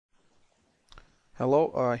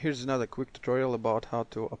Hello, here's another quick tutorial about how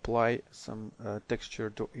to apply some texture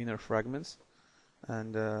to inner fragments,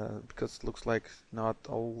 and because it looks like not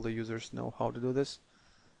all the users know how to do this.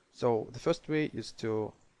 So the first way is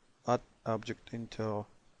to add object into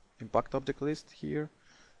impact object list here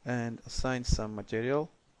and assign some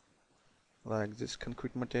material like this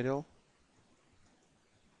concrete material.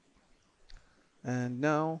 And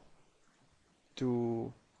now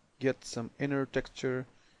to get some inner texture,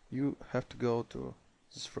 you have to go to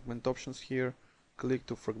this fragment options here, click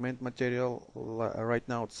to fragment material. Right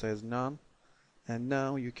now it says none, and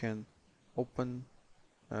now you can open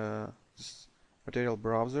this material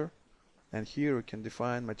browser, and here you can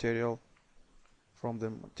define material from the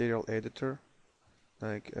material editor.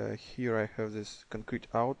 Like here I have this concrete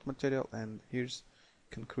out material, and here's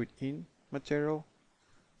concrete in material.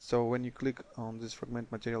 So when you click on this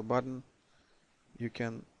fragment material button, you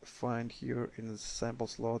can find here in the sample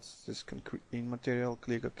slots this concrete in material.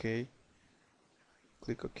 Click OK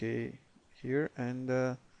here,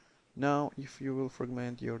 and now if you will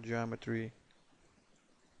fragment your geometry,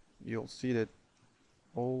 you'll see that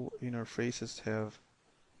all inner faces have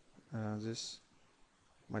this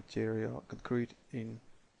material, concrete in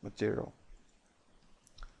material.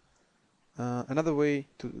 Another way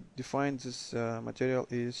to define this material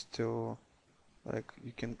is to,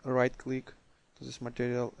 you can right click to this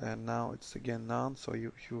material, and now it's again none. So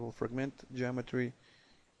if you will fragment geometry,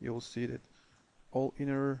 you'll see that all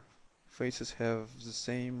inner faces have the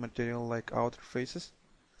same material like outer faces.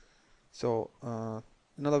 So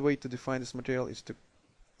another way to define this material is to,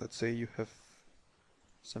 let's say you have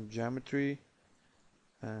some geometry,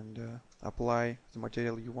 and apply the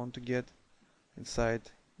material you want to get inside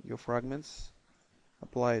your fragments.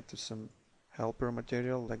 Apply it to some helper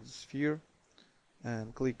material like the sphere,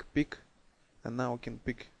 and click pick, and now you can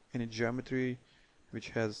pick any geometry which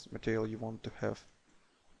has material you want to have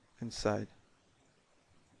inside.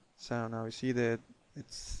 So now you see that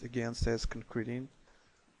it's again says concrete in.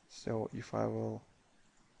 So if I will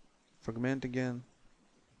fragment again,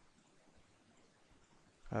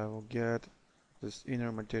 I will get this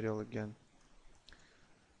inner material again.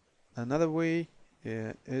 Another way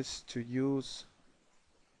is to use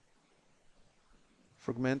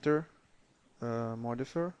fragmenter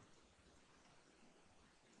modifier,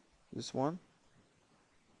 this one,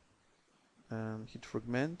 and hit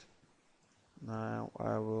fragment. Now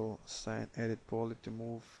I will assign edit poly to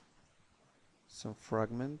move some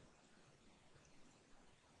fragment.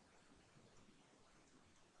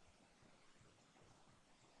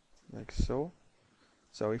 Like so.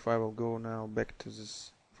 So if I will go now back to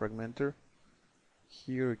this fragmenter,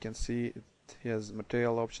 here you can see it has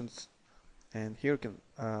material options, and here you can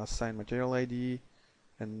assign material ID,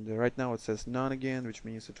 and right now it says none again, which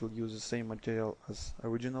means it will use the same material as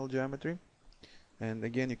original geometry. And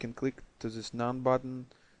again you can click to this none button,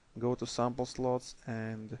 go to sample slots,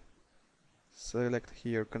 and select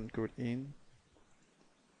here concrete in.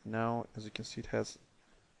 Now as you can see it has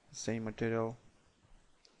the same material,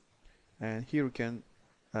 and here you can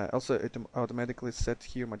also it automatically set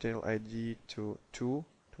here material ID to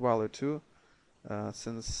value 2,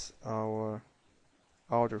 since our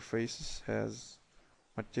outer faces has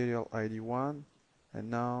material ID 1, and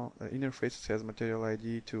now inner faces has material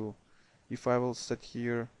ID 2. If I will set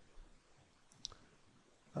here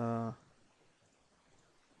if I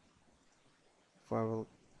will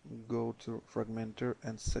go to fragmenter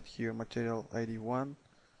and set here material ID 1,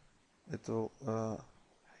 it will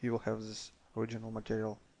he will have this original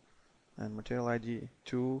material, and material ID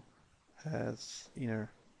 2 has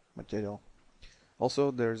inner material.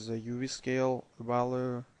 Also there's a UV scale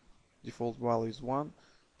value, default value is 1,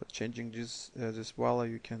 but changing this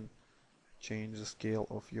value you can change the scale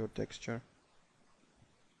of your texture.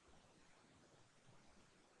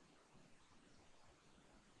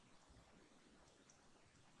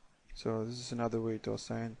 So this is another way to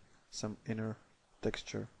assign some inner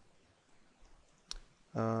texture.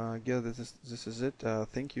 Yeah, this is it.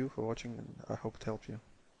 Thank you for watching, and I hope it helped you.